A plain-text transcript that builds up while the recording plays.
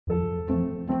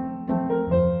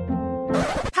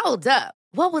Hold up.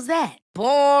 What was that?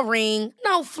 Boring.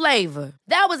 No flavor.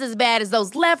 That was as bad as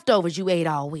those leftovers you ate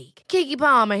all week. Keke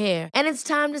Palmer here, and it's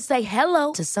time to say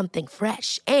hello to something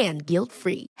fresh and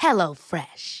guilt-free. Hello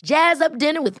Fresh. Jazz up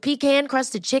dinner with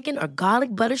pecan-crusted chicken or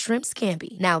garlic butter shrimp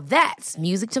scampi. Now that's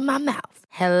music to my mouth.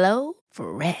 Hello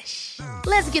Fresh.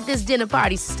 Let's get this dinner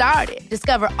party started.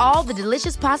 Discover all the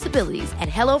delicious possibilities at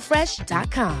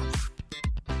hellofresh.com.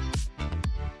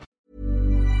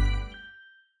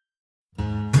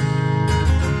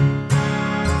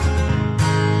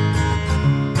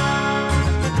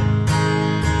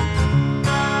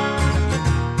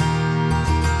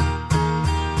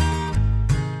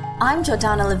 I'm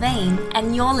Jordana Levine,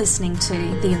 and you're listening to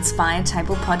the Inspired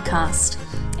Table podcast.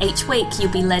 Each week,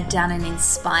 you'll be led down an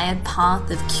inspired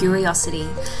path of curiosity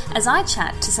as I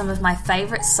chat to some of my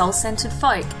favourite soul-centered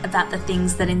folk about the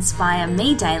things that inspire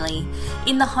me daily,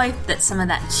 in the hope that some of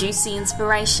that juicy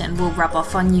inspiration will rub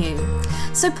off on you.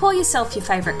 So pour yourself your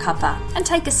favourite cuppa and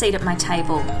take a seat at my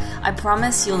table. I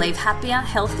promise you'll leave happier,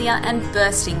 healthier, and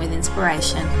bursting with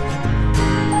inspiration.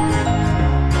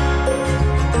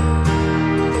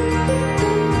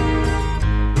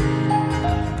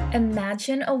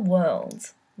 Imagine a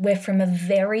world where from a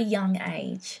very young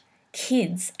age,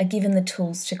 kids are given the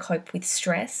tools to cope with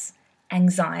stress,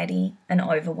 anxiety, and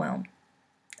overwhelm.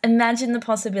 Imagine the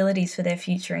possibilities for their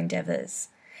future endeavours.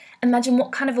 Imagine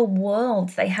what kind of a world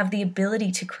they have the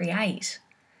ability to create.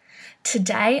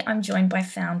 Today, I'm joined by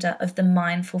founder of the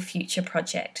Mindful Future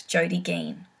Project, Jody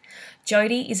Geen.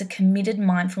 Jody is a committed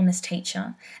mindfulness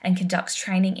teacher and conducts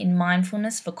training in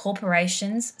mindfulness for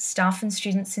corporations, staff and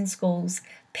students in schools,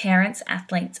 parents,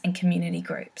 athletes, and community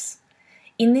groups.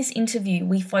 In this interview,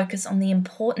 we focus on the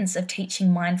importance of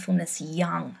teaching mindfulness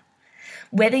young.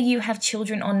 Whether you have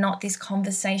children or not, this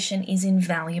conversation is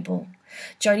invaluable.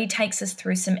 Jody takes us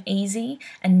through some easy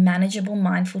and manageable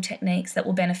mindful techniques that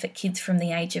will benefit kids from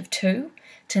the age of 2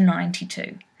 to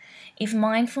 92. If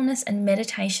mindfulness and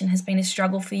meditation has been a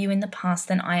struggle for you in the past,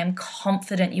 then I am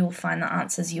confident you will find the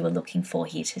answers you are looking for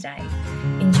here today.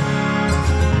 Enjoy.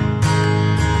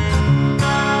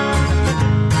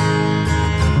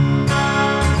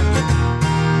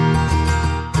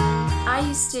 I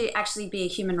used to actually be a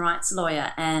human rights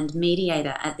lawyer and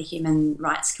mediator at the Human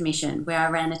Rights Commission, where I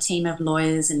ran a team of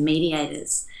lawyers and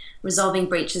mediators resolving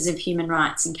breaches of human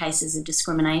rights in cases of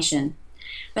discrimination.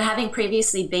 But having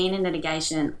previously been in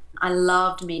litigation, I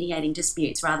loved mediating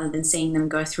disputes rather than seeing them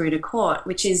go through to court,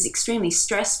 which is extremely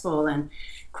stressful and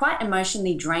quite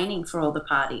emotionally draining for all the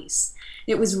parties.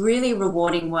 It was really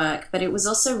rewarding work, but it was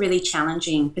also really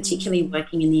challenging, particularly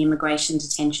working in the immigration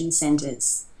detention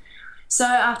centres. So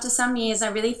after some years, I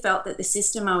really felt that the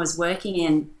system I was working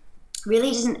in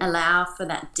really didn't allow for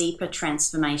that deeper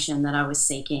transformation that I was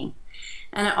seeking.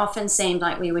 And it often seemed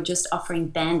like we were just offering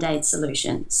band-aid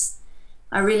solutions.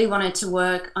 I really wanted to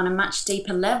work on a much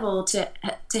deeper level to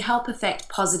help affect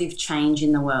positive change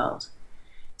in the world.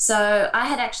 So I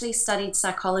had actually studied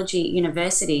psychology at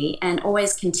university and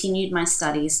always continued my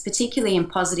studies, particularly in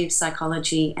positive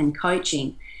psychology and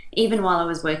coaching, even while I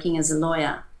was working as a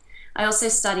lawyer. I also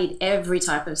studied every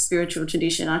type of spiritual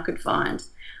tradition I could find.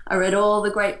 I read all the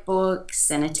great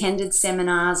books and attended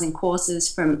seminars and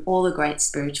courses from all the great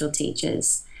spiritual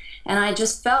teachers. And I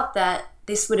just felt that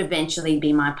this would eventually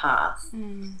be my path.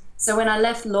 So when I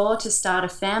left law to start a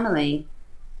family,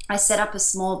 I set up a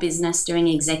small business doing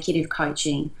executive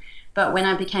coaching. But when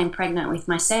I became pregnant with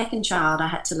my second child, I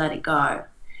had to let it go.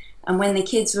 And when the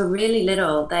kids were really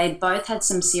little, they both had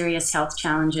some serious health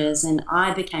challenges, and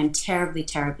I became terribly,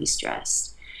 terribly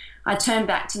stressed. I turned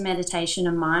back to meditation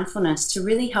and mindfulness to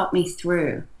really help me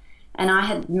through. And I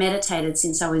had meditated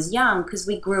since I was young because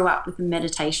we grew up with a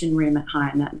meditation room at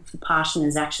home. That Vipassana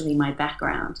is actually my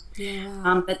background.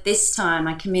 Yeah. But this time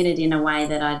I committed in a way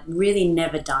that I'd really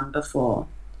never done before.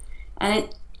 And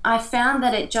I found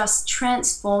that it just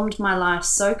transformed my life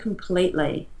so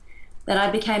completely that I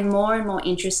became more and more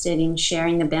interested in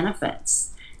sharing the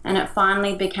benefits. And it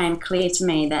finally became clear to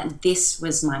me that this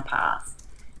was my path.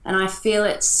 And I feel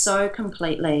it so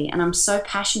completely, and I'm so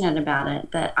passionate about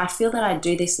it that I feel that I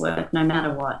do this work no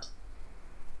matter what.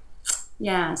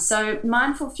 Yeah, so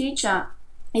Mindful Future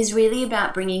is really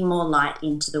about bringing more light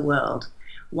into the world,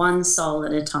 one soul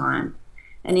at a time.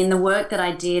 And in the work that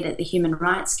I did at the Human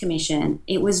Rights Commission,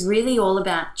 it was really all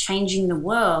about changing the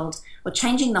world or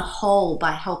changing the whole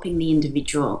by helping the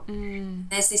individual.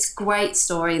 There's this great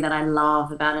story that I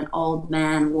love about an old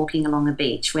man walking along a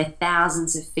beach where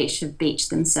thousands of fish have beached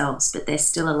themselves, but they're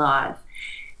still alive.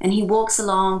 And he walks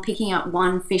along, picking up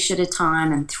one fish at a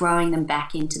time and throwing them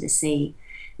back into the sea.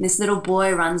 And this little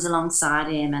boy runs alongside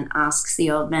him and asks the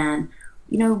old man,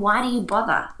 why do you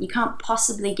bother? You can't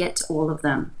possibly get to all of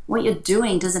them. What you're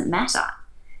doing doesn't matter.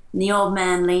 And the old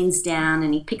man leans down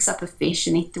and he picks up a fish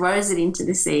and he throws it into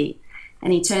the sea,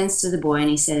 and he turns to the boy and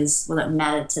he says, well, it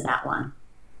mattered to that one.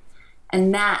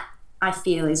 And that, I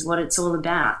feel, is what it's all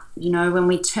about. When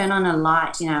we turn on a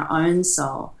light in our own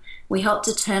soul, we help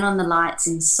to turn on the lights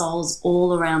in souls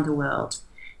all around the world.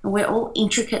 And we're all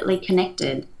intricately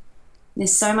connected.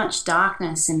 There's so much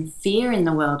darkness and fear in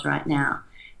the world right now,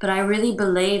 but I really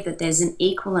believe that there's an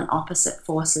equal and opposite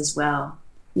force as well,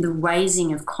 the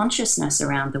raising of consciousness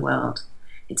around the world.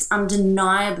 It's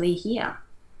undeniably here.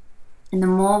 And the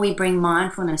more we bring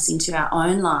mindfulness into our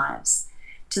own lives,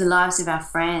 to the lives of our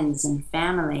friends and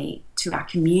family, to our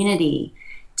community,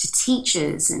 to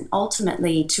teachers, and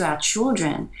ultimately to our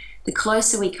children, the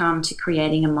closer we come to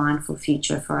creating a mindful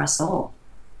future for us all.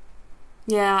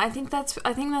 Yeah, I think that's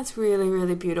really,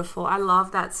 really beautiful. I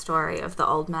love that story of the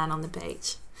old man on the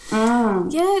beach.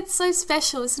 Yeah, it's so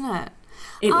special, isn't it?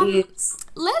 It is.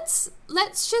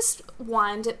 Let's just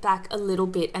wind it back a little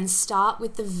bit and start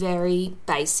with the very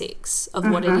basics of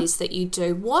what it is that you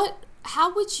do.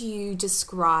 How would you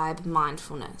describe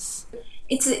mindfulness?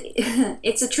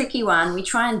 It's a tricky one. We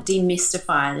try and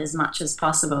demystify it as much as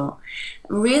possible.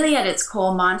 Really, at its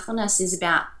core, mindfulness is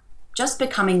about just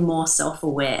becoming more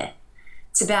self-aware.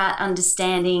 It's about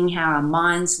understanding how our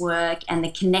minds work and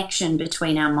the connection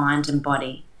between our mind and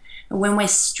body. And when we're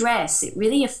stressed, it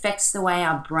really affects the way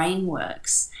our brain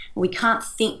works. We can't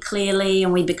think clearly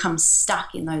and we become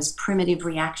stuck in those primitive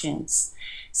reactions.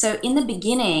 So in the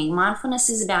beginning, mindfulness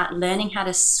is about learning how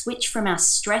to switch from our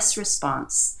stress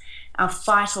response, our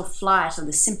fight or flight or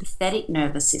the sympathetic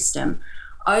nervous system,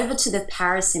 over to the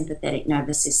parasympathetic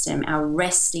nervous system, our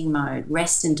resting mode,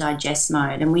 rest and digest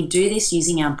mode. And we do this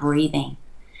using our breathing.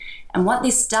 And what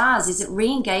this does is it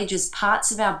re-engages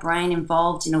parts of our brain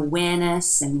involved in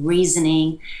awareness and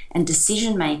reasoning and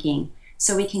decision making,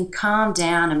 so we can calm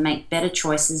down and make better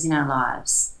choices in our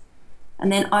lives. And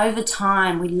then over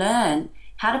time, we learn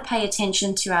how to pay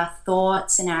attention to our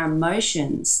thoughts and our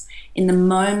emotions in the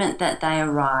moment that they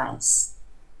arise.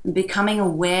 And becoming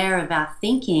aware of our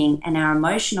thinking and our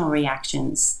emotional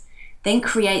reactions then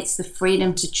creates the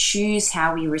freedom to choose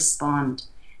how we respond,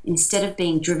 instead of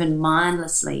being driven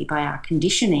mindlessly by our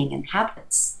conditioning and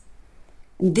habits.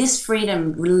 And this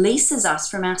freedom releases us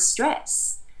from our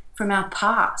stress, from our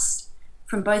past,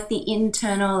 from both the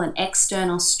internal and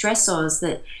external stressors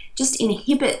that just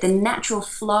inhibit the natural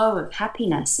flow of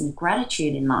happiness and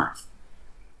gratitude in life.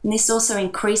 And this also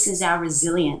increases our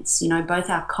resilience, both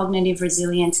our cognitive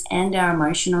resilience and our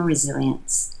emotional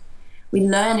resilience. We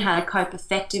learn how to cope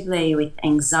effectively with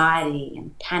anxiety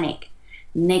and panic,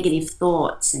 negative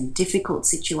thoughts and difficult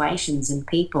situations and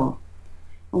people.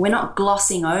 And we're not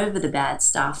glossing over the bad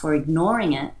stuff or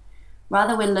ignoring it.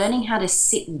 Rather, we're learning how to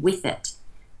sit with it,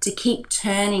 to keep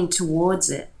turning towards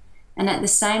it, and at the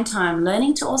same time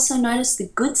learning to also notice the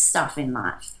good stuff in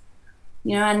life.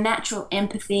 Our natural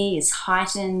empathy is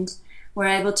heightened. We're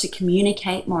able to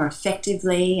communicate more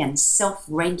effectively and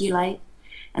self-regulate,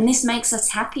 and this makes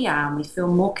us happier and we feel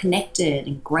more connected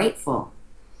and grateful.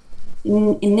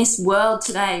 In this world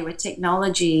today where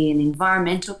technology and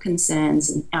environmental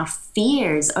concerns and our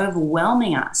fear is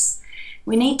overwhelming us,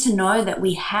 we need to know that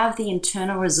we have the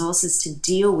internal resources to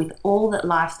deal with all that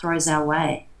life throws our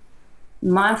way.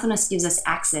 Mindfulness gives us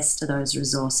access to those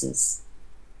resources.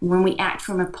 When we act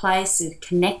from a place of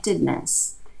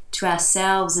connectedness to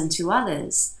ourselves and to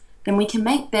others, then we can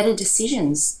make better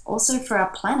decisions also for our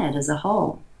planet as a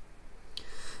whole.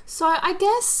 So I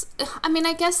guess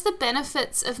the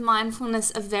benefits of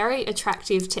mindfulness are very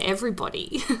attractive to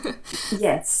everybody.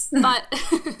 Yes. But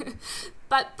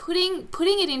putting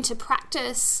it into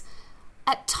practice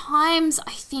at times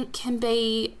I think can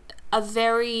be a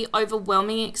very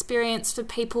overwhelming experience for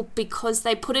people because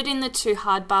they put it in the too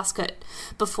hard basket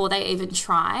before they even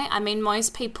try. I mean,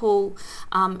 most people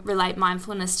relate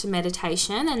mindfulness to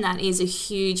meditation, and that is a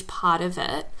huge part of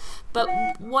it. But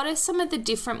what are some of the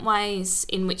different ways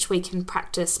in which we can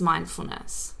practice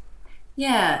mindfulness?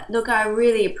 Yeah, look, I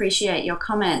really appreciate your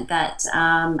comment that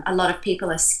a lot of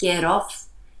people are scared off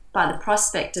by the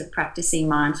prospect of practicing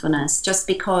mindfulness just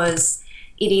because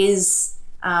it is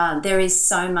there is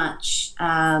so much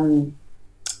dogma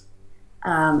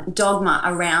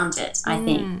around it, I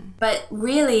think. But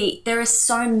really, there are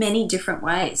so many different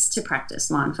ways to practice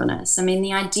mindfulness. I mean,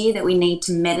 the idea that we need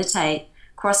to meditate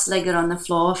cross-legged on the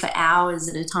floor for hours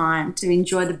at a time to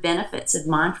enjoy the benefits of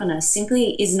mindfulness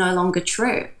simply is no longer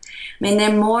true. I mean,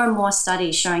 there are more and more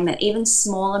studies showing that even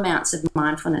small amounts of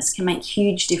mindfulness can make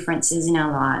huge differences in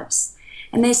our lives.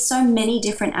 And there's so many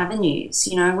different avenues,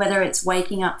 whether it's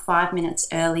waking up 5 minutes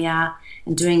earlier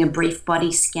and doing a brief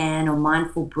body scan or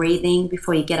mindful breathing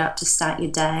before you get up to start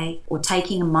your day, or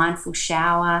taking a mindful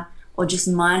shower, or just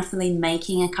mindfully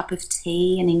making a cup of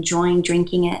tea and enjoying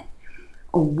drinking it,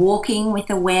 or walking with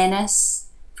awareness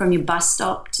from your bus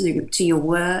stop to your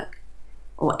work,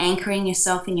 or anchoring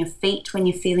yourself in your feet when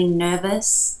you're feeling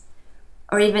nervous,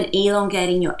 or even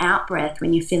elongating your out-breath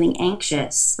when you're feeling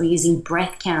anxious, or using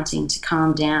breath counting to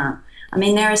calm down. I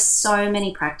mean, there are so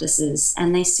many practices,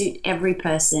 and they suit every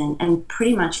person and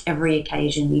pretty much every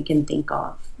occasion you can think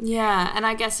of. Yeah, and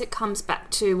I guess it comes back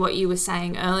to what you were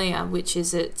saying earlier, which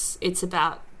is it's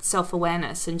about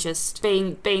self-awareness and just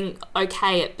being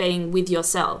okay at being with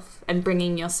yourself and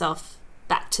bringing yourself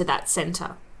back to that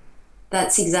center.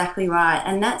 That's exactly right.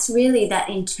 And that's really that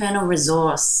internal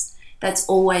resource that's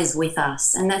always with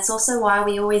us. And that's also why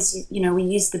we always, we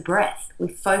use the breath. We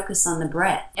focus on the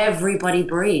breath. Everybody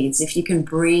breathes. If you can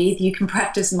breathe, you can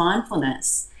practice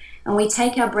mindfulness. And we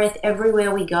take our breath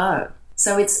everywhere we go.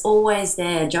 So it's always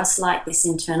there, just like this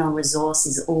internal resource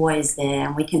is always there,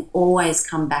 and we can always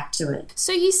come back to it.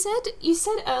 So you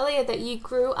said earlier that you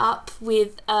grew up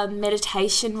with a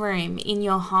meditation room in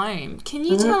your home. Can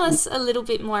you tell us a little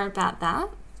bit more about that?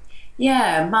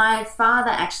 Yeah, my father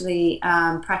actually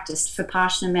practiced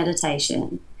Vipassana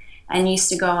meditation and used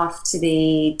to go off to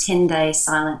the 10-day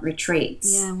silent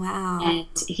retreats. Yeah, wow. And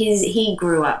he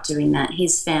grew up doing that.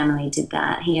 His family did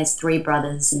that. He has 3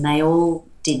 brothers, and they all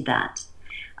did that.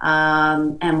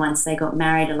 And once they got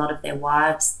married, a lot of their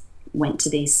wives went to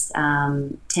these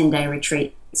 10-day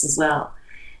retreats as well.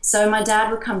 So my dad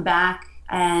would come back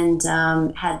and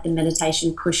had the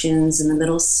meditation cushions and the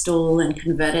little stool, and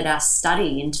converted our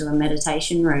study into a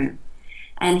meditation room.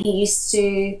 And he used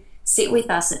to sit with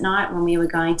us at night when we were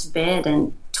going to bed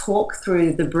and talk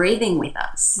through the breathing with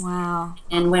us. Wow.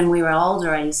 And when we were older,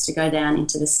 I used to go down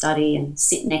into the study and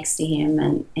sit next to him,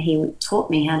 and he taught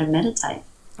me how to meditate.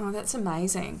 Oh, that's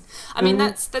amazing. I mean,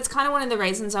 that's kind of one of the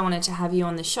reasons I wanted to have you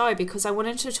on the show, because I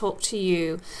wanted to talk to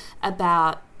you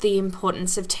about the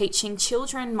importance of teaching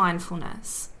children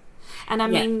mindfulness. And I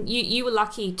mean, you were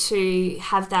lucky to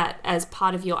have that as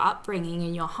part of your upbringing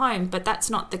in your home, but that's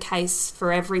not the case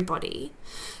for everybody.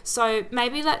 So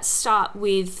maybe let's start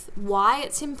with why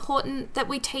it's important that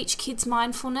we teach kids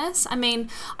mindfulness. I mean,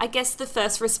 I guess the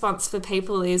first response for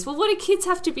people is, well, what do kids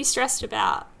have to be stressed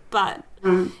about? But,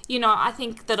 I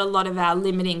think that a lot of our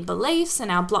limiting beliefs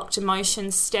and our blocked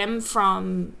emotions stem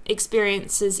from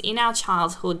experiences in our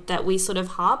childhood that we sort of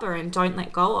harbour and don't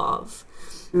let go of.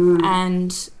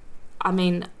 And, I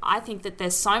mean, I think that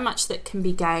there's so much that can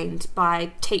be gained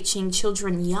by teaching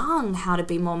children young how to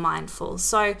be more mindful.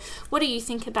 So what do you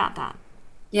think about that?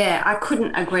 Yeah, I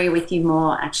couldn't agree with you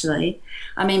more, actually.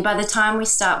 I mean, by the time we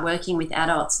start working with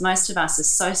adults, most of us are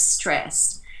so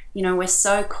stressed. We're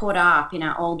so caught up in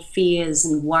our old fears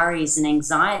and worries and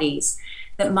anxieties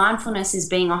that mindfulness is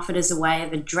being offered as a way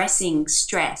of addressing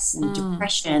stress and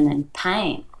depression and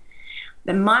pain.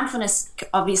 But mindfulness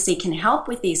obviously can help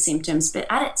with these symptoms, but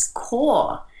at its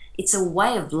core, it's a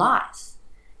way of life.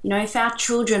 If our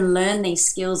children learn these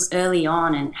skills early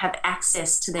on and have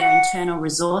access to their internal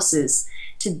resources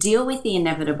to deal with the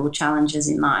inevitable challenges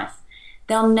in life,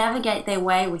 they'll navigate their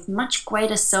way with much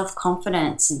greater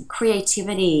self-confidence and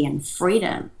creativity and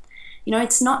freedom.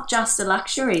 It's not just a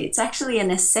luxury, it's actually a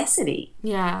necessity.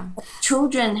 Yeah.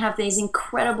 Children have these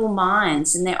incredible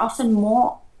minds, and they're often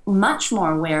much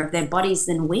more aware of their bodies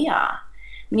than we are.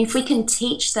 I mean, if we can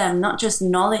teach them not just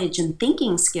knowledge and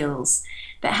thinking skills,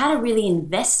 but how to really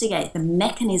investigate the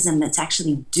mechanism that's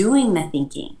actually doing the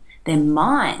thinking, their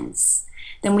minds,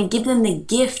 then we give them the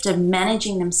gift of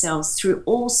managing themselves through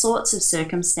all sorts of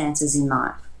circumstances in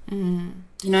life.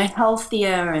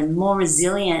 Healthier and more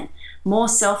resilient, more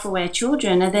self-aware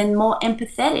children are then more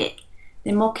empathetic.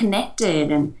 They're more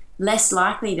connected and less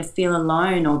likely to feel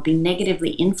alone or be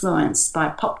negatively influenced by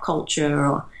pop culture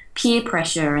or peer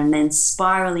pressure and then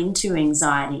spiral into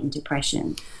anxiety and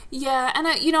depression. Yeah, and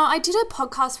I did a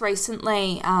podcast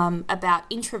recently about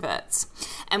introverts,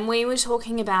 and we were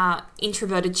talking about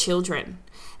introverted children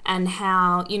and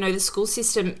how, the school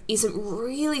system isn't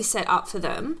really set up for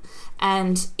them,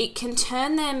 and it can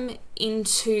turn them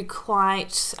into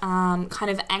quite kind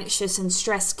of anxious and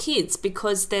stressed kids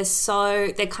because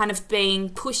they're kind of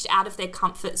being pushed out of their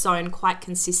comfort zone quite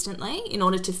consistently in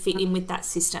order to fit in with that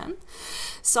system.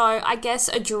 So I guess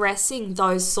addressing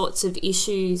those sorts of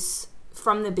issues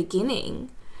from the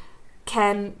beginning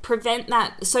can prevent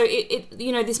that. So it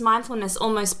this mindfulness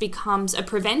almost becomes a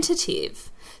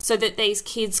preventative so that these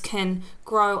kids can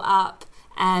grow up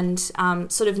and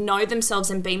sort of know themselves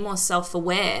and be more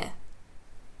self-aware.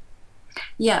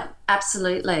 Yeah,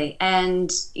 absolutely.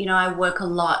 And, I work a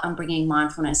lot on bringing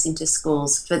mindfulness into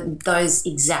schools for those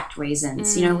exact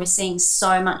reasons. We're seeing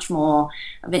so much more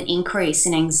of an increase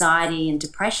in anxiety and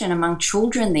depression among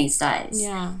children these days.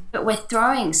 Yeah. But we're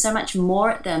throwing so much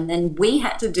more at them than we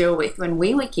had to deal with when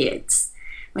we were kids.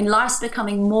 When life's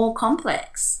becoming more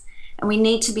complex, and we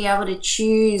need to be able to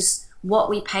choose what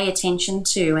we pay attention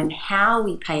to and how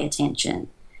we pay attention.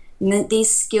 And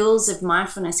these skills of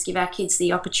mindfulness give our kids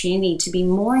the opportunity to be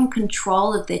more in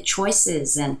control of their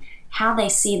choices and how they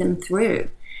see them through.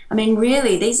 I mean,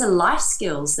 really, these are life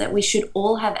skills that we should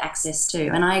all have access to.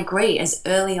 And I agree, as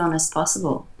early on as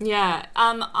possible. Yeah.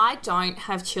 I don't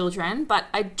have children, but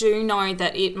I do know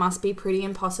that it must be pretty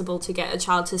impossible to get a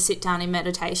child to sit down in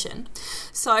meditation.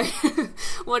 So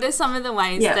what are some of the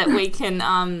ways that we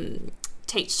can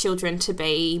teach children to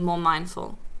be more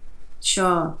mindful?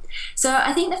 Sure. So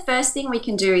I think the first thing we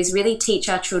can do is really teach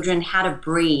our children how to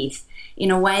breathe in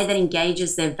a way that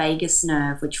engages their vagus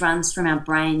nerve, which runs from our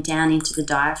brain down into the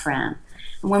diaphragm.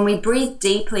 And when we breathe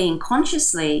deeply and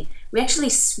consciously, we actually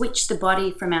switch the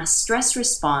body from our stress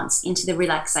response into the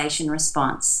relaxation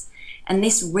response. And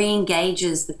this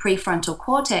re-engages the prefrontal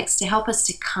cortex to help us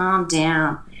to calm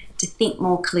down, to think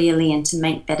more clearly, and to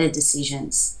make better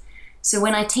decisions. So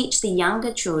when I teach the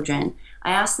younger children,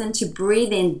 I ask them to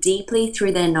breathe in deeply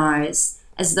through their nose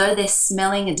as though they're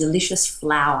smelling a delicious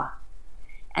flower,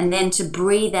 and then to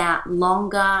breathe out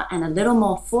longer and a little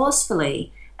more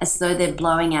forcefully as though they're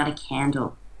blowing out a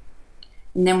candle.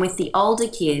 And then with the older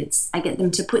kids, I get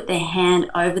them to put their hand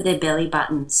over their belly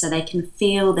button so they can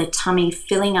feel their tummy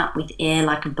filling up with air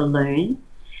like a balloon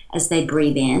as they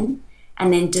breathe in,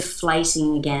 and then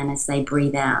deflating again as they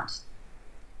breathe out.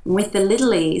 With the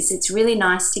littlies, it's really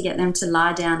nice to get them to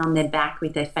lie down on their back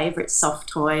with their favourite soft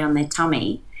toy on their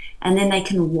tummy, and then they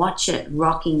can watch it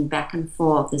rocking back and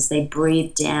forth as they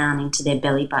breathe down into their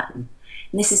belly button.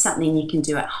 And this is something you can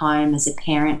do at home as a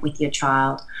parent with your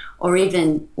child, or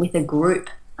even with a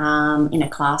group in a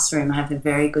classroom. I have a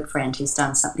very good friend who's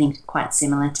done something quite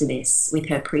similar to this with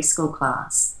her preschool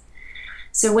class.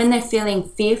 So when they're feeling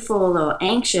fearful or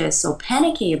anxious or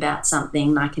panicky about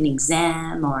something like an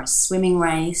exam or a swimming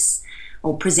race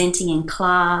or presenting in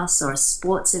class or a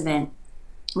sports event,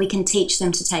 we can teach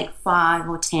them to take 5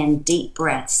 or 10 deep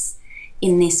breaths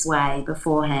in this way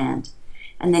beforehand.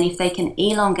 And then if they can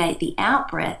elongate the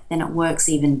out breath, then it works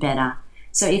even better.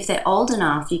 So if they're old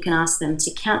enough, you can ask them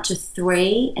to count to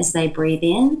 3 as they breathe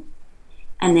in,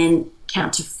 and then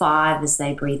count to 5 as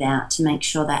they breathe out to make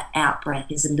sure that out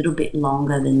breath is a little bit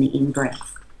longer than the in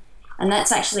breath. And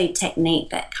that's actually a technique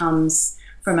that comes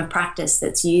from a practice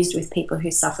that's used with people who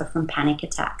suffer from panic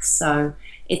attacks. So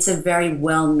it's a very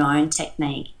well-known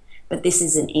technique, but this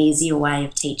is an easier way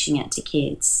of teaching it to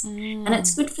kids. And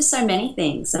it's good for so many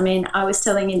things. I mean, I was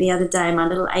telling you the other day, my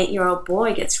little 8-year-old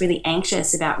boy gets really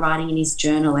anxious about writing in his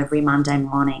journal every Monday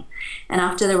morning. And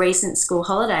after the recent school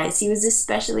holidays, he was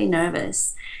especially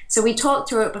nervous. So we talked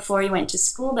through it before he went to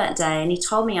school that day, and he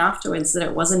told me afterwards that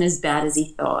it wasn't as bad as he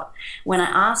thought. When I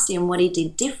asked him what he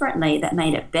did differently that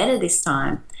made it better this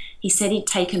time, he said he'd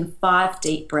taken 5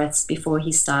 deep breaths before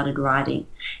he started writing.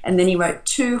 And then he wrote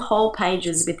 2 whole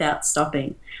pages without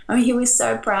stopping. I mean, he was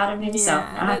so proud of himself.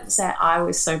 Yeah, I have to say, I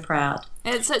was so proud.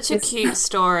 It's such a cute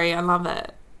story. I love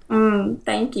it.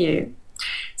 Thank you.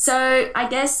 So I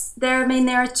guess there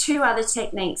are 2 other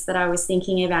techniques that I was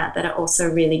thinking about that are also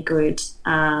really good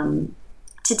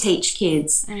to teach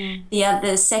kids.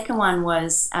 The second one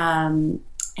was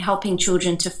helping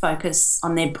children to focus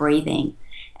on their breathing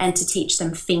and to teach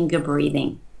them finger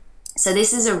breathing. So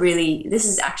this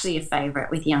is actually a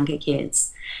favorite with younger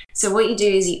kids. So what you do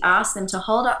is you ask them to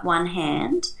hold up one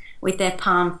hand with their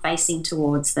palm facing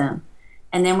towards them,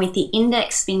 and then with the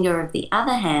index finger of the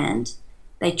other hand,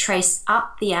 they trace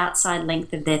up the outside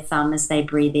length of their thumb as they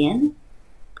breathe in,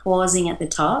 pausing at the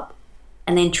top,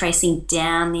 and then tracing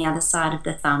down the other side of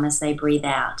the thumb as they breathe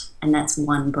out, and that's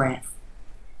 1 breath.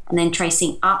 And then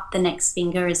tracing up the next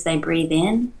finger as they breathe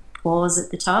in, pause at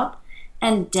the top,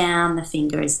 and down the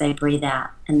finger as they breathe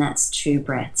out, and that's 2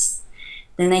 breaths.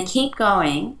 Then they keep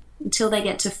going until they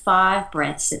get to 5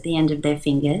 breaths at the end of their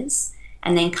fingers,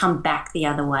 and then come back the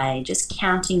other way, just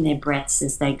counting their breaths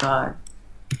as they go.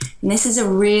 And this is a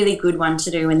really good one to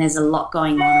do when there's a lot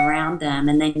going on around them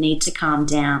and they need to calm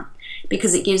down,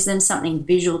 because it gives them something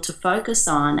visual to focus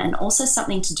on and also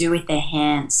something to do with their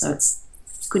hands, so it's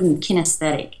good and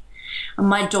kinesthetic. And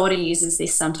my daughter uses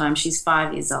this sometimes. She's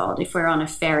 5 years old. If we're on a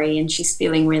ferry and she's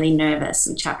feeling really nervous,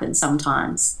 which happens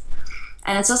sometimes.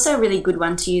 And it's also a really good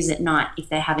one to use at night if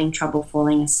they're having trouble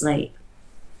falling asleep.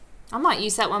 I might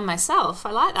use that one myself.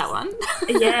 I like that one.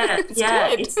 Yeah,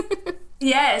 Good.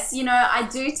 Yes, I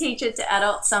do teach it to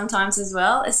adults sometimes as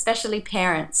well, especially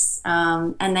parents,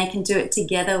 and they can do it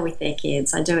together with their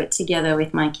kids. I do it together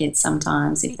with my kids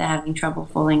sometimes if they're having trouble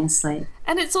falling asleep.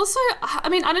 And it's also, I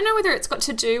mean, I don't know whether it's got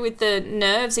to do with the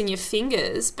nerves in your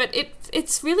fingers, but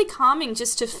it's really calming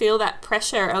just to feel that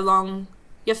pressure along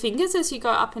your fingers as you go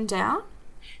up and down.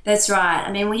 That's right.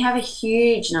 I mean, we have a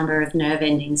huge number of nerve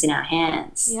endings in our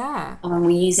hands. Yeah. And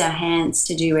we use our hands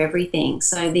to do everything.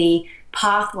 So the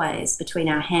pathways between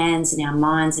our hands and our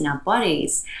minds and our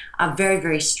bodies are very,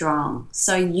 very strong.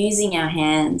 So using our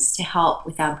hands to help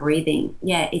with our breathing,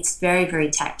 it's very,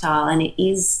 very tactile, and it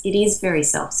is very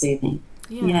self-soothing.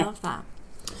 Yeah, I love that.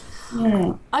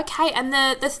 Yeah. Okay, and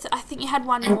I think you had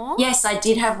one more? Yes, I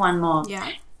did have one more.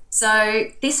 Yeah. So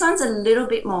this one's a little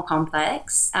bit more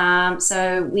complex.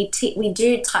 So we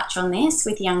do touch on this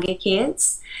with younger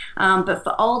kids, but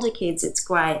for older kids it's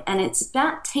great. And it's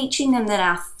about teaching them that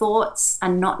our thoughts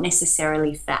are not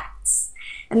necessarily facts.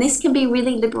 And this can be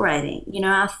really liberating.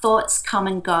 Our thoughts come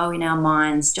and go in our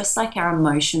minds, just like our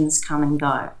emotions come and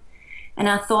go. And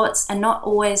our thoughts are not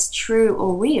always true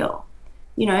or real.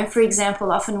 For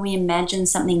example, often we imagine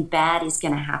something bad is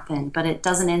going to happen, but it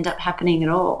doesn't end up happening at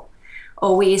all.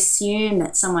 Or we assume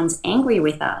that someone's angry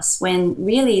with us when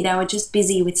really they were just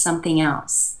busy with something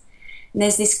else. And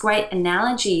there's this great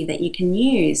analogy that you can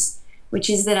use,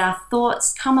 which is that our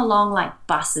thoughts come along like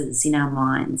buses in our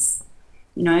minds.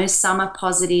 Some are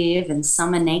positive and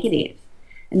some are negative.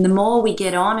 And the more we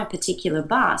get on a particular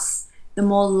bus, the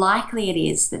more likely it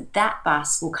is that that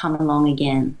bus will come along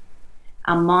again.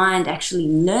 Our mind actually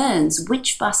learns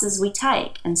which buses we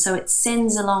take, and so it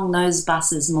sends along those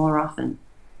buses more often.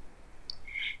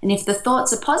 And if the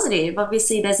thoughts are positive,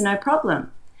 obviously there's no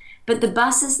problem. But the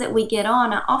buses that we get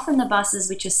on are often the buses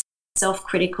which are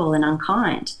self-critical and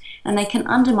unkind, and they can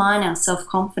undermine our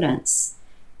self-confidence.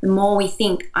 The more we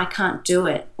think, I can't do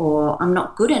it, or I'm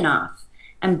not good enough,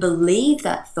 and believe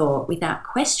that thought without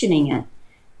questioning it,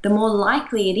 the more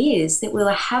likely it is that we'll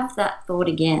have that thought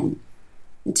again.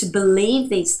 And to believe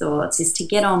these thoughts is to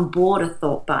get on board a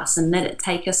thought bus and let it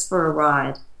take us for a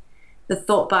ride. The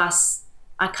thought bus,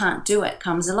 I can't do it,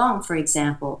 comes along, for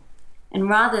example. And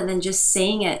rather than just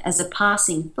seeing it as a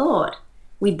passing thought,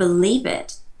 we believe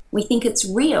it. We think it's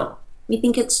real. We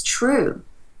think it's true.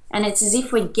 And it's as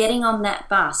if we're getting on that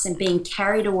bus and being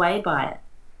carried away by it.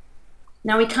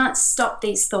 Now, we can't stop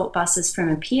these thought buses from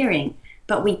appearing,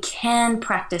 but we can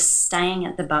practice staying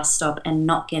at the bus stop and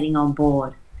not getting on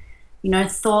board.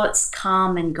 Thoughts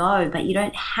come and go, but you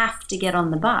don't have to get on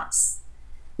the bus.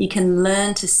 You can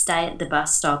learn to stay at the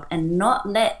bus stop and not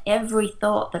let every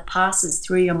thought that passes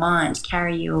through your mind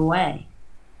carry you away.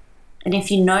 And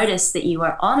if you notice that you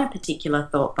are on a particular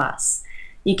thought bus,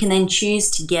 you can then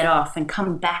choose to get off and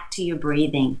come back to your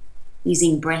breathing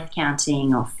using breath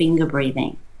counting or finger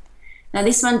breathing. Now,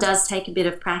 this one does take a bit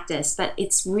of practice, but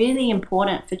it's really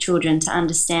important for children to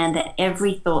understand that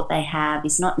every thought they have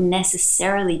is not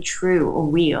necessarily true or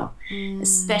real,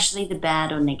 especially the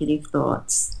bad or negative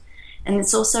thoughts. And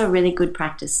it's also a really good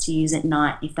practice to use at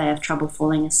night if they have trouble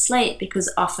falling asleep, because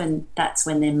often that's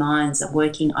when their minds are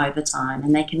working overtime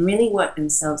and they can really work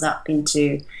themselves up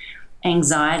into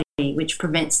anxiety, which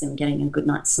prevents them getting a good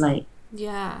night's sleep.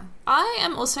 Yeah. I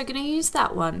am also going to use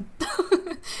that one.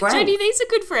 Great. Jodie, these are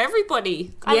good for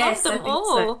everybody. I love them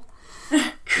all.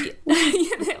 So.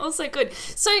 Yeah, they're also good.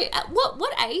 So at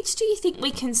what age do you think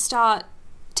we can start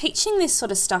teaching this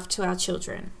sort of stuff to our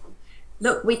children?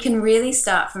 Look, we can really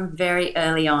start from very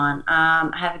early on.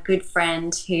 I have a good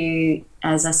friend who,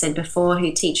 as I said before,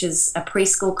 who teaches a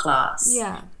preschool class,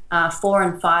 4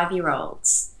 and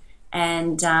 5-year-olds.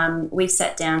 And we've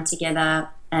sat down together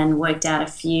and worked out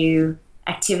a few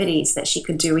activities that she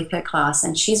could do with her class,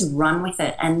 and she's run with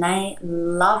it, and they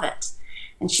love it.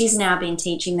 And she's now been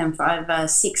teaching them for over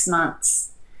 6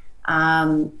 months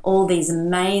all these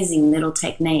amazing little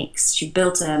techniques. She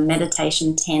built a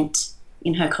meditation tent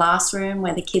in her classroom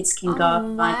where the kids can go.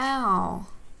 Wow.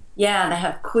 Yeah, they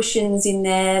have cushions in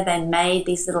there. They made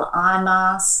these little eye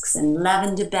masks and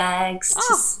lavender bags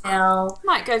to smell.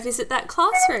 Might go visit that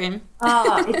classroom.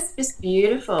 It's just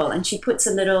beautiful. And she does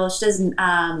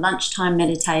lunchtime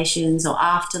meditations or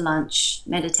after lunch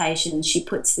meditations. She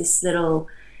puts this little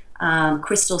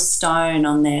crystal stone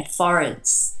on their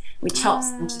foreheads, which helps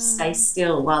them to stay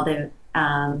still while they're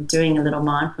doing a little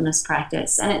mindfulness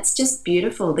practice. And it's just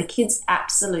beautiful. The kids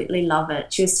absolutely love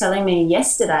it. She was telling me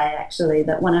yesterday, actually,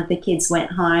 that one of the kids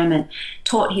went home and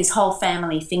taught his whole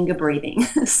family finger breathing.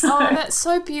 That's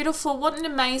so beautiful. What an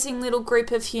amazing little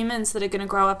group of humans that are going to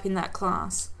grow up in that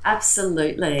class.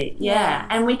 Absolutely, yeah.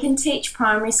 And we can teach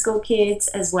primary school kids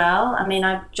as well. I mean,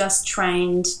 I've just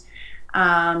trained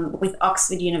with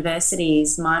Oxford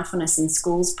University's Mindfulness in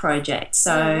Schools project.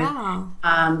 So,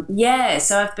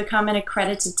 so I've become an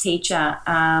accredited teacher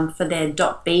for their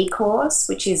 .B course,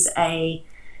 which is a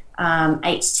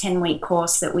 8 to 10 week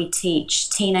course that we teach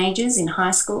teenagers in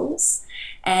high schools,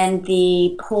 and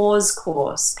the PAWS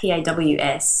course,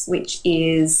 PAWS, which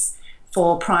is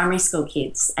for primary school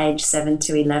kids aged 7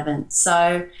 to 11.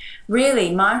 So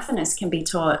really mindfulness can be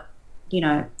taught,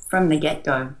 from the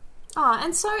get-go. Oh,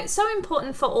 and so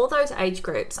important for all those age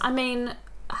groups. I mean,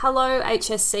 hello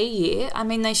HSC year. I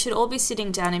mean, they should all be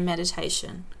sitting down in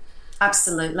meditation.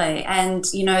 Absolutely. And,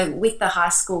 with the high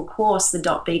school course,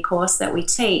 the .B course that we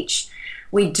teach,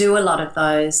 we do a lot of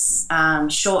those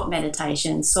short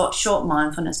meditations, short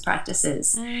mindfulness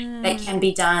practices that can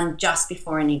be done just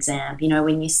before an exam.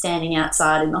 When you're standing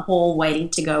outside in the hall waiting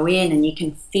to go in and you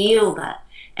can feel that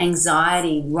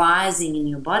anxiety rising in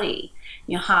your body,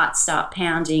 your heart start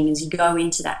pounding as you go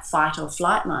into that fight or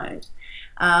flight mode.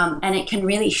 And it can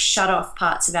really shut off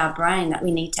parts of our brain that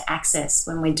we need to access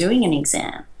when we're doing an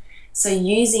exam. So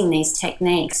using these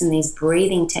techniques and these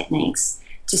breathing techniques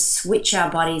to switch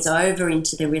our bodies over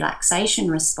into the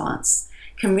relaxation response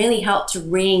can really help to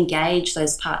re-engage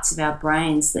those parts of our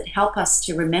brains that help us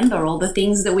to remember all the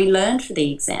things that we learned for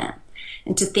the exam,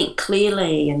 and to think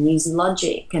clearly and use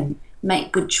logic and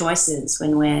make good choices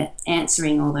when we're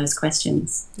answering all those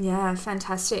questions. Yeah,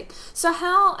 fantastic. So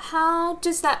how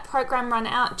does that program run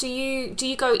out? Do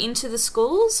you go into the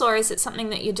schools, or is it something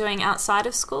that you're doing outside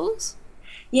of schools?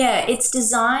 Yeah, it's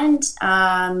designed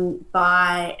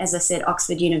by, as I said,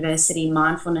 Oxford University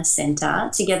Mindfulness Centre,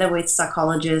 together with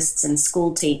psychologists and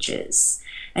school teachers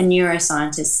and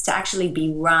neuroscientists, to actually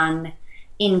be run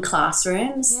in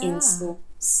classrooms, in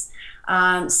schools.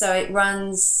 So it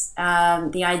runs,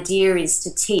 the idea is to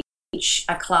teach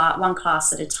one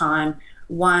class at a time,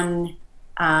 one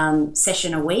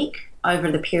session a week over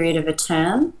the period of a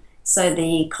term. So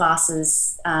the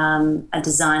classes are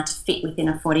designed to fit within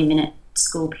a 40-minute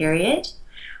school period.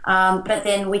 But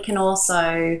then we can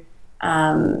also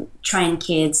train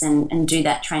kids and do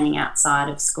that training outside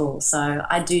of school. So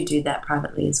I do that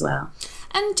privately as well.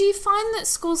 And do you find that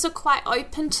schools are quite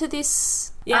open to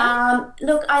this?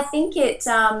 Look, I think it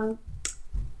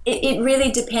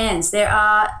really depends. There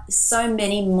are so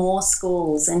many more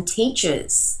schools and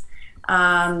teachers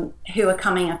who are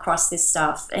coming across this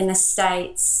stuff in the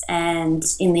States and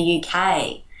in the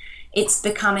UK. It's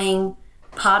becoming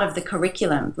part of the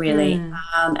curriculum, really.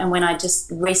 And when I just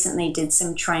recently did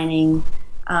some training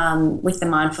with the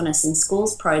Mindfulness in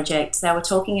Schools project, they were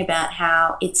talking about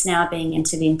how it's now being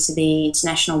entered into the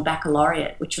International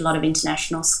Baccalaureate, which a lot of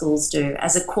international schools do,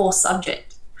 as a core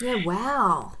subject. Yeah,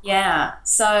 wow. Yeah,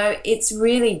 so it's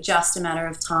really just a matter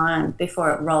of time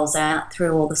before it rolls out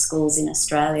through all the schools in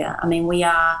Australia. I mean, we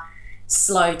are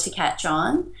slow to catch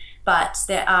on, but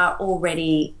there are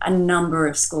already a number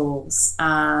of schools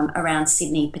around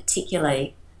Sydney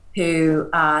particularly who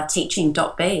are teaching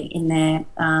 .B in their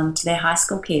to their high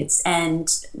school kids. And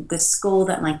the school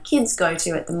that my kids go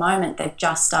to at the moment, they've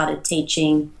just started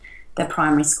teaching the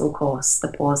primary school course, the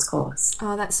PAWS course.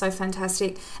 Oh, that's so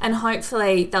fantastic. And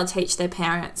hopefully they'll teach their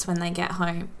parents when they get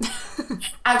home.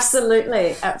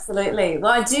 Absolutely.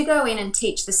 Well, I do go in and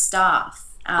teach the staff.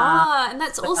 And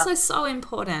that's also so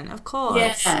important, of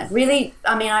course. Yeah, really,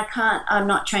 I mean, I'm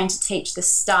not trained to teach the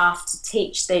staff to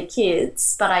teach their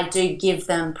kids, but I do give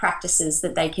them practices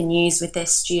that they can use with their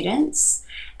students.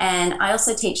 And I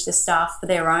also teach the staff for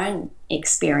their own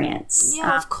experience.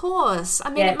 Yeah, of course. I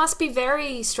mean, it must be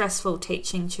very stressful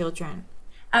teaching children.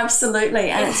 Absolutely.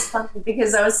 And it's funny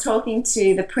because I was talking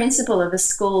to the principal of a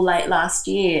school late last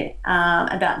year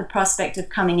about the prospect of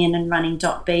coming in and running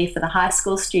 .B for the high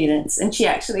school students. And she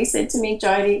actually said to me,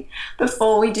 Jodie,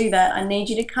 before we do that, I need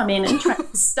you to come in and train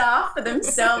the staff for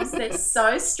themselves. They're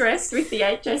so stressed with the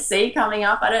HSC coming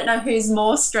up. I don't know who's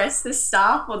more stressed, the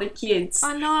staff or the kids.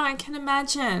 I know, I can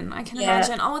imagine.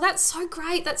 Imagine. Oh, that's so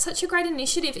great. That's such a great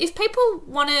initiative. If people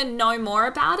want to know more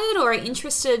about it or are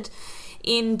interested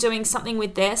in doing something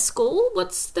with their school,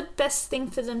 what's the best thing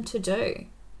for them to do?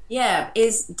 Yeah,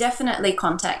 is definitely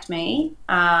contact me.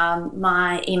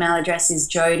 My email address is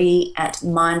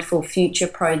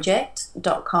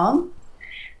jodie@mindfulfutureproject.com.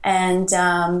 And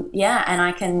and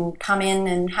I can come in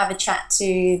and have a chat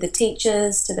to the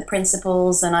teachers, to the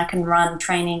principals, and I can run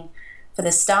training for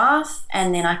the staff,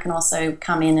 and then I can also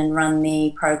come in and run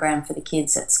the program for the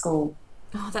kids at school.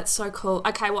 Oh, that's so cool.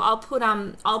 Okay, well,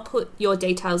 I'll put your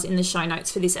details in the show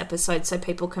notes for this episode so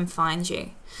people can find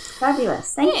you.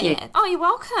 Fabulous. Thank you. Oh, you're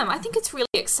welcome. I think it's really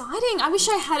exciting. I wish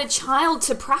I had a child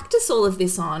to practice all of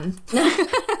this on. You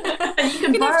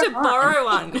can have to borrow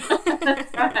one.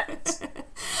 Right.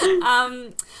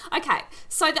 Okay,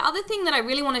 so the other thing that I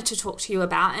really wanted to talk to you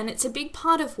about, and it's a big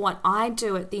part of what I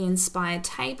do at the Inspired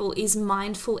Table, is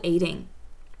mindful eating.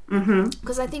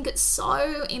 Because I think it's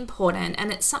so important,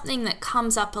 and it's something that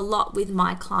comes up a lot with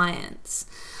my clients.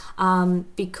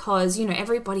 Because, you know,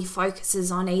 everybody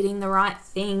focuses on eating the right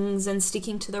things and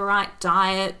sticking to the right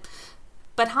diet,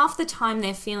 but half the time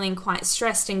they're feeling quite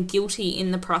stressed and guilty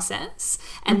in the process,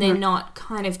 and they're not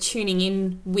kind of tuning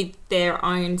in with their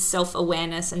own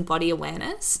self-awareness and body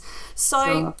awareness.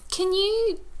 So Can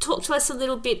you talk to us a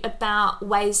little bit about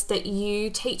ways that you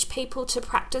teach people to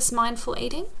practice mindful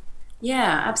eating?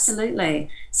 Yeah, absolutely.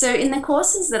 So in the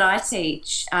courses that I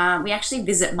teach, we actually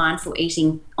visit mindful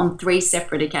eating on 3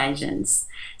 separate occasions.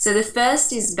 So the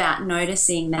first is about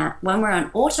noticing that when we're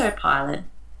on autopilot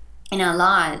in our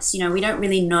lives, you know, we don't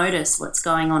really notice what's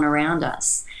going on around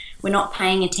us. We're not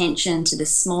paying attention to the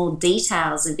small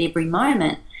details of every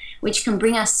moment, which can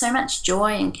bring us so much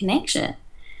joy and connection.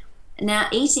 Now,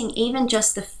 eating even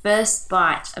just the first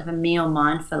bite of a meal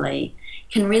mindfully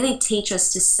can really teach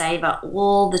us to savor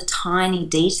all the tiny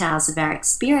details of our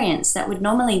experience that would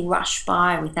normally rush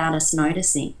by without us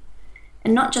noticing.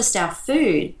 And not just our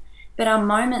food, but our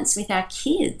moments with our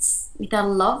kids, with our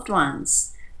loved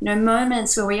ones. You know,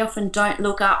 moments where we often don't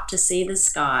look up to see the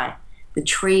sky, the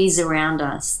trees around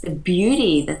us, the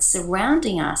beauty that's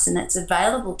surrounding us and that's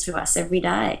available to us every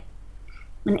day.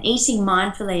 And eating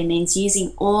mindfully means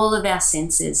using all of our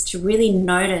senses to really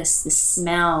notice the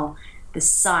smell, the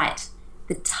sight,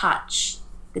 the touch,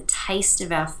 the taste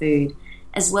of our food,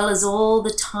 as well as all the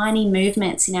tiny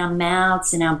movements in our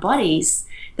mouths and our bodies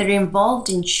that are involved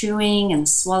in chewing and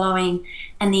swallowing,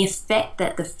 and the effect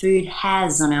that the food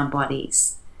has on our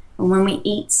bodies. And when we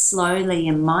eat slowly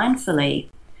and mindfully,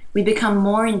 we become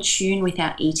more in tune with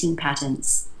our eating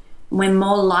patterns. And we're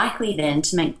more likely then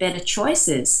to make better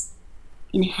choices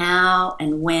in how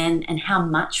and when and how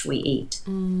much we eat.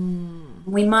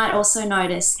 We might also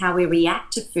notice how we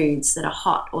react to foods that are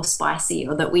hot or spicy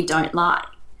or that we don't like.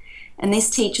 And this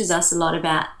teaches us a lot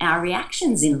about our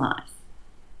reactions in life.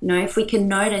 You know, if we can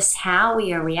notice how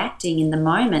we are reacting in the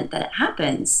moment that it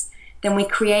happens, then we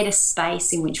create a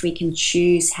space in which we can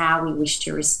choose how we wish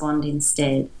to respond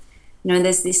instead. You know,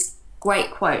 there's this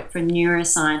great quote from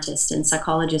neuroscientist and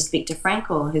psychologist Viktor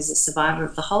Frankl, who's a survivor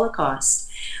of the Holocaust.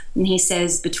 And he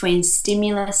says, between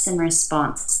stimulus and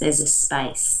response, there's a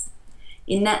space.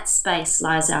 In that space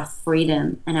lies our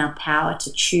freedom and our power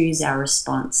to choose our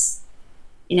response.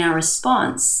 In our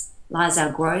response lies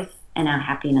our growth and our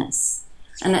happiness.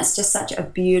 And that's just such a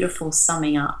beautiful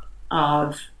summing up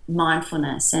of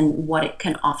mindfulness and what it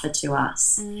can offer to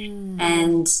us.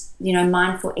 And, you know,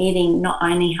 mindful eating not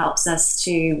only helps us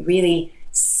to really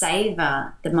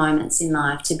savor the moments in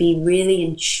life, to be really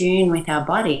in tune with our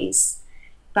bodies,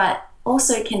 but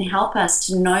also can help us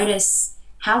to notice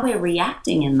how we're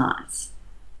reacting in life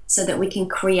so that we can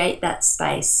create that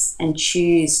space and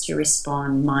choose to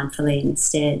respond mindfully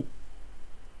instead.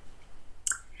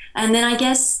 And then I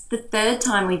guess the third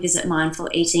time we visit mindful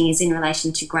eating is in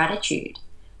relation to gratitude.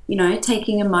 You know,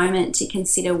 taking a moment to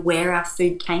consider where our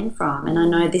food came from. And I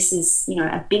know this is, you know,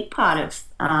 a big part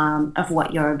of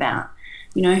what you're about.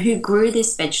 You know, who grew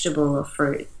this vegetable or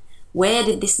fruit? Where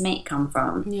did this meat come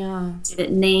from? Yeah. Did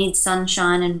it need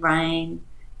sunshine and rain,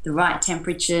 the right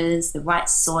temperatures, the right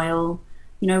soil?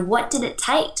 You know, what did it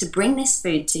take to bring this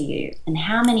food to you? And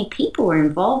how many people were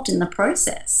involved in the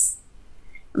process?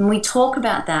 And we talk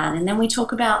about that, and then we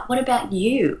talk about, what about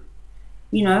you?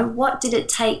 You know, what did it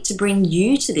take to bring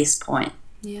you to this point?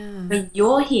 Yeah. But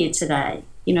you're here today,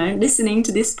 you know, listening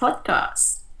to this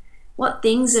podcast. What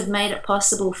things have made it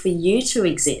possible for you to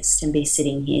exist and be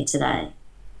sitting here today?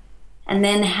 And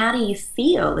then how do you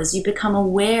feel as you become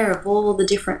aware of all the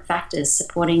different factors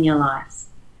supporting your life?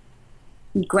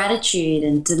 Gratitude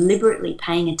and deliberately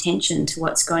paying attention to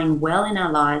what's going well in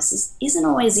our lives isn't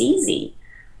always easy.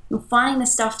 And finding the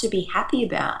stuff to be happy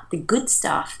about, the good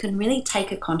stuff, can really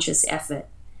take a conscious effort.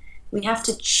 We have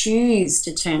to choose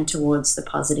to turn towards the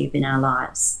positive in our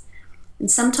lives.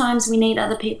 And sometimes we need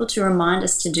other people to remind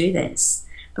us to do this.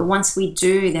 But once we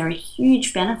do, there are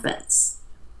huge benefits.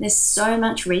 There's so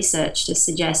much research to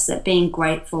suggest that being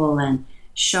grateful and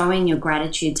showing your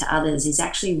gratitude to others is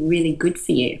actually really good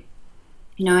for you.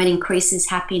 You know, it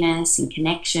increases happiness and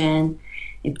connection.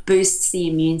 It boosts the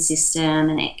immune system,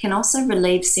 and it can also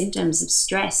relieve symptoms of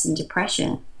stress and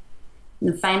depression. And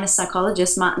the famous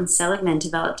psychologist Martin Seligman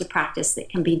developed a practice that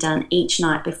can be done each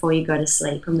night before you go to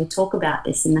sleep, and we talk about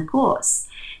this in the course.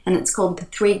 And it's called the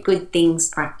 3 good things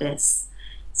practice.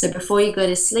 So before you go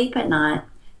to sleep at night,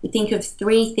 you think of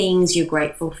 3 things you're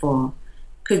grateful for.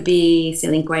 Could be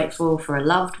feeling grateful for a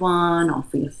loved one or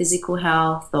for your physical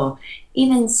health, or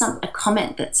even a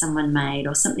comment that someone made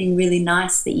or something really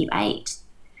nice that you ate.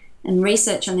 And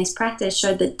research on this practice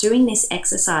showed that doing this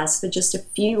exercise for just a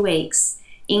few weeks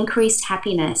increased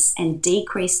happiness and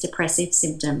decreased depressive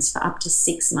symptoms for up to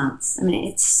 6 months. I mean,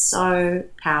 it's so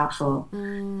powerful.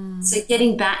 So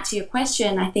getting back to your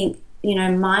question, I think,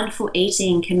 mindful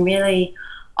eating can really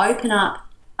open up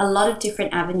a lot of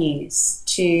different avenues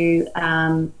to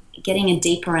getting a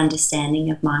deeper understanding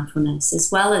of mindfulness,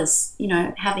 as well as,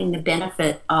 having the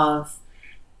benefit of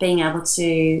being able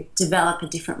to develop a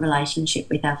different relationship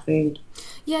with our food.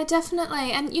 Yeah,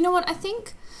 definitely. And you know what, I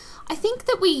think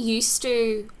that we used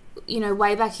to,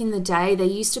 way back in the day, there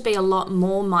used to be a lot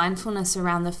more mindfulness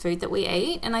around the food that we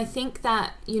eat. And I think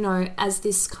that, as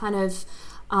this kind of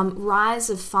rise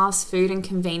of fast food and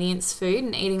convenience food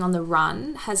and eating on the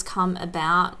run has come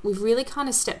about, we've really kind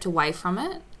of stepped away from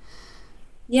it.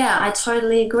 Yeah, I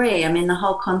totally agree. I mean, the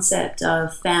whole concept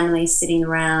of families sitting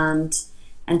around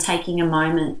and taking a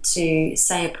moment to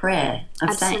say a prayer of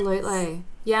Absolutely. Thanks.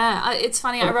 Yeah, it's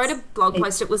funny. I wrote a blog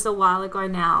post, it was a while ago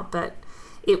now, but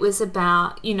it was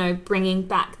about, bringing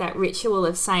back that ritual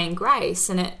of saying grace.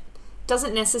 And it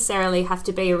doesn't necessarily have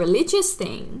to be a religious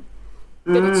thing,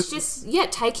 but it's just,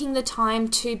 taking the time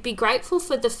to be grateful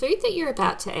for the food that you're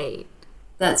about to eat.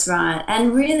 That's right.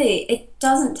 And really, it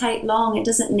doesn't take long. It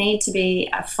doesn't need to be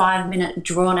a 5-minute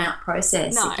drawn-out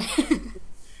process. No.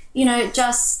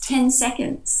 Just 10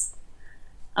 seconds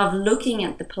of looking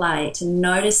at the plate and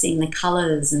noticing the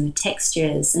colours and the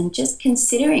textures and just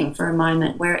considering for a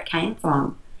moment where it came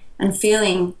from and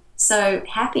feeling so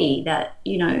happy that,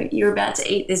 you're about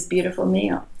to eat this beautiful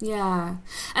meal. Yeah.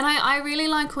 And I really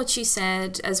like what you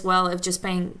said as well of just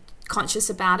being conscious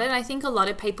about it. I think a lot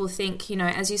of people think,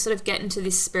 as you sort of get into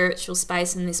this spiritual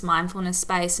space and this mindfulness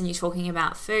space and you're talking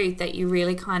about food, that you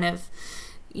really kind of,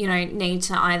 need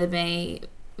to either be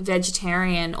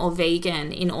vegetarian or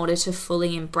vegan in order to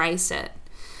fully embrace it.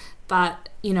 But,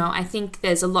 I think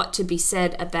there's a lot to be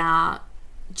said about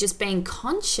just being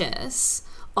conscious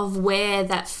of where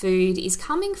that food is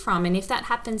coming from. And if that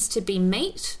happens to be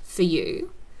meat for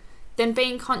you, then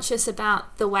being conscious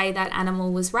about the way that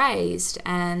animal was raised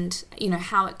and,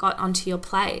 how it got onto your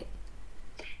plate.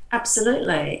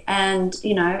 Absolutely. And,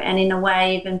 and in a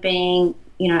way even being,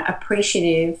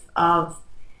 appreciative of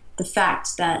the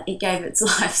fact that it gave its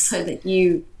life so that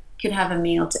you could have a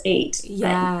meal to eat.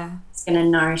 Yeah. It's going to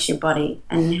nourish your body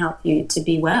and help you to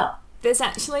be well. There's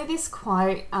actually this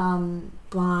quote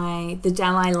by the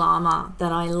Dalai Lama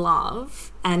that I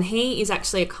love, and he is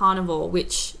actually a carnivore,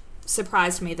 which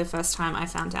surprised me the first time I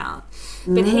found out.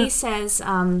 But he says,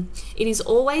 it is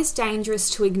always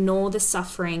dangerous to ignore the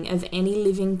suffering of any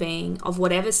living being of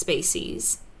whatever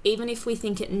species, even if we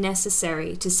think it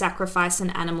necessary to sacrifice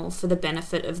an animal for the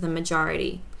benefit of the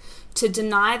majority. To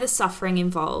deny the suffering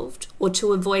involved or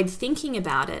to avoid thinking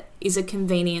about it is a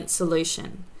convenient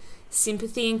solution.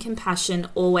 Sympathy and compassion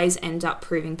always end up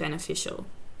proving beneficial.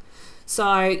 So,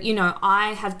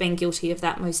 I have been guilty of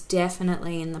that most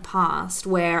definitely in the past,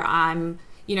 where I'm,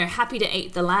 happy to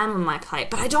eat the lamb on my plate,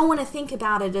 but I don't want to think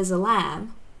about it as a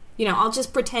lamb. I'll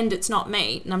just pretend it's not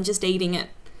meat and I'm just eating it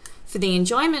for the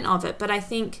enjoyment of it. But I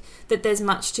think that there's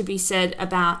much to be said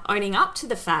about owning up to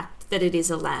the fact that it is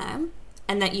a lamb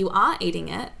and that you are eating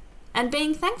it and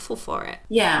being thankful for it.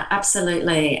 Yeah,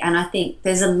 absolutely. And I think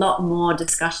there's a lot more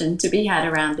discussion to be had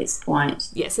around this point.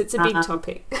 Yes, it's a big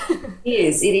topic.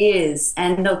 It is.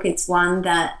 And look, it's one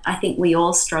that I think we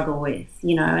all struggle with,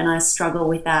 and I struggle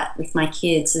with that with my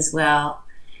kids as well.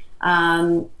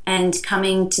 And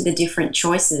coming to the different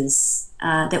choices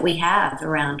that we have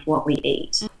around what we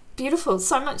eat. Beautiful.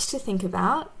 So much to think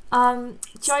about.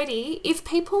 Jodie, if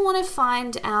people want to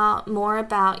find out more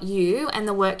about you and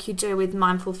the work you do with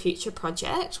Mindful Future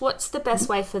Project, what's the best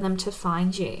way for them to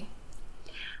find you?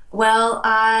 Well,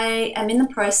 I am in the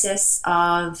process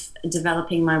of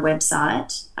developing my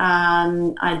website.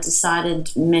 I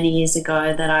decided many years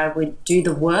ago that I would do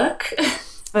the work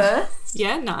first.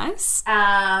 Yeah, nice.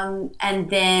 And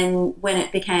then when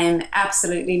it became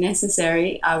absolutely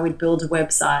necessary, I would build a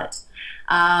website.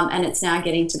 And it's now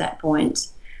getting to that point.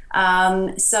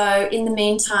 So in the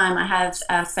meantime, I have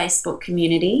a Facebook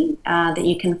community that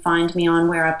you can find me on,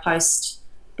 where I post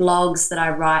blogs that I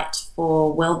write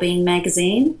for Wellbeing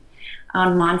Magazine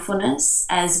on mindfulness,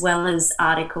 as well as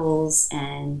articles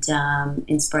and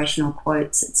inspirational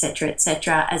quotes,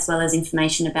 etc., as well as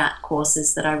information about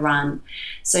courses that I run.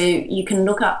 So you can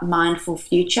look up Mindful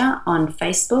Future on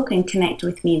Facebook and connect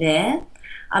with me there.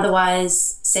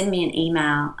 Otherwise, send me an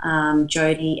email,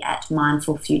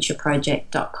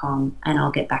 jodie@mindfulfutureproject.com, and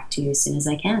I'll get back to you as soon as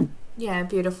I can. Yeah,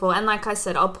 beautiful. And like I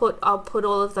said, I'll put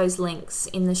all of those links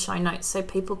in the show notes so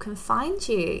people can find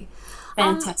you.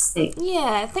 Fantastic.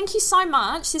 Yeah, thank you so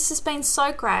much. This has been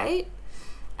so great.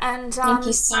 And thank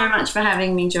you so much for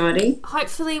having me, Geordie.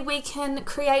 Hopefully we can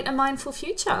create a mindful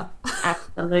future.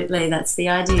 Absolutely, that's the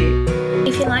idea.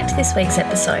 If you liked this week's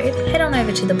episode, head on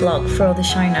over to the blog for all the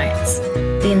show notes,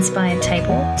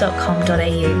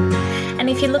 theinspiredtable.com.au. And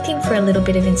if you're looking for a little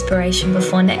bit of inspiration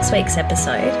before next week's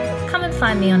episode, come and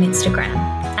find me on Instagram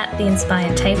at The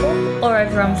Inspired Table or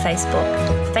over on Facebook,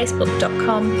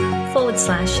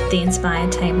 facebook.com/The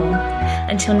Inspired Table.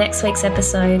 Until next week's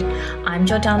episode, I'm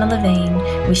Jordana Levine,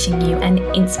 wishing you an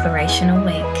inspirational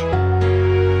week.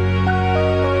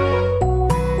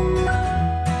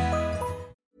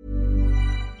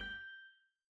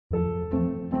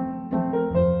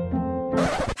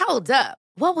 Hold up.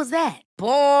 What was that?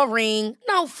 Boring.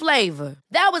 No flavor.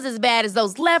 That was as bad as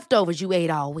those leftovers you ate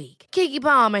all week. Keke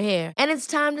Palmer here, and it's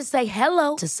time to say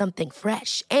hello to something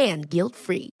fresh and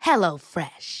guilt-free. Hello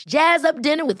Fresh. Jazz up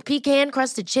dinner with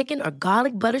pecan-crusted chicken or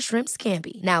garlic butter shrimp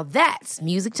scampi. Now that's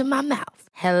music to my mouth.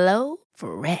 Hello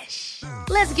Fresh.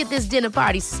 Let's get this dinner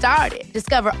party started.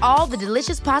 Discover all the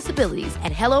delicious possibilities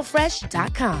at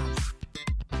HelloFresh.com.